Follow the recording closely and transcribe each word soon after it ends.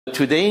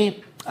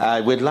Today,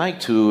 I would like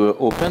to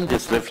open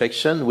this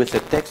reflection with a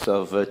text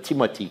of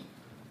Timothy.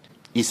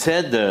 He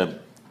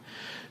said,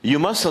 you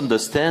must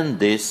understand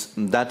this,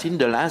 that in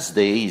the last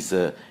days,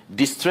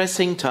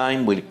 distressing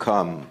time will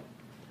come.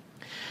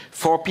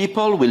 For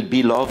people will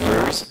be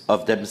lovers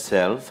of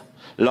themselves,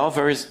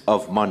 lovers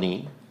of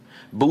money,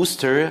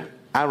 boasters,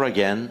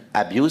 arrogant,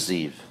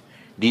 abusive,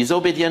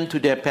 disobedient to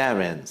their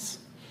parents,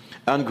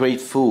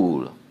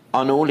 ungrateful,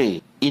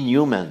 unholy,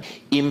 inhuman,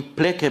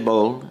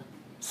 implacable,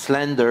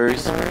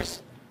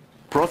 slanderers,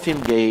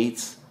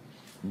 profligates,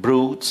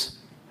 brutes,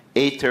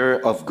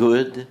 haters of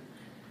good,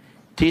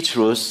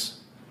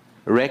 treacherous,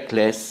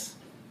 reckless,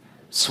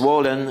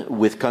 swollen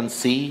with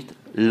conceit,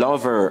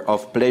 lover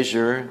of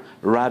pleasure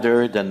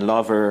rather than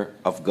lover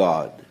of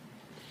God,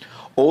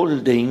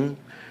 holding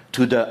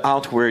to the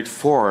outward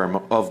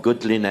form of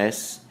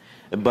godliness,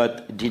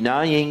 but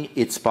denying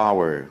its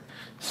power.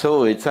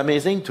 So it's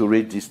amazing to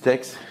read this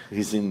text.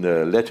 It's in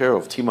the letter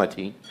of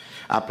Timothy,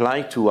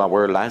 applied to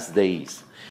our last days.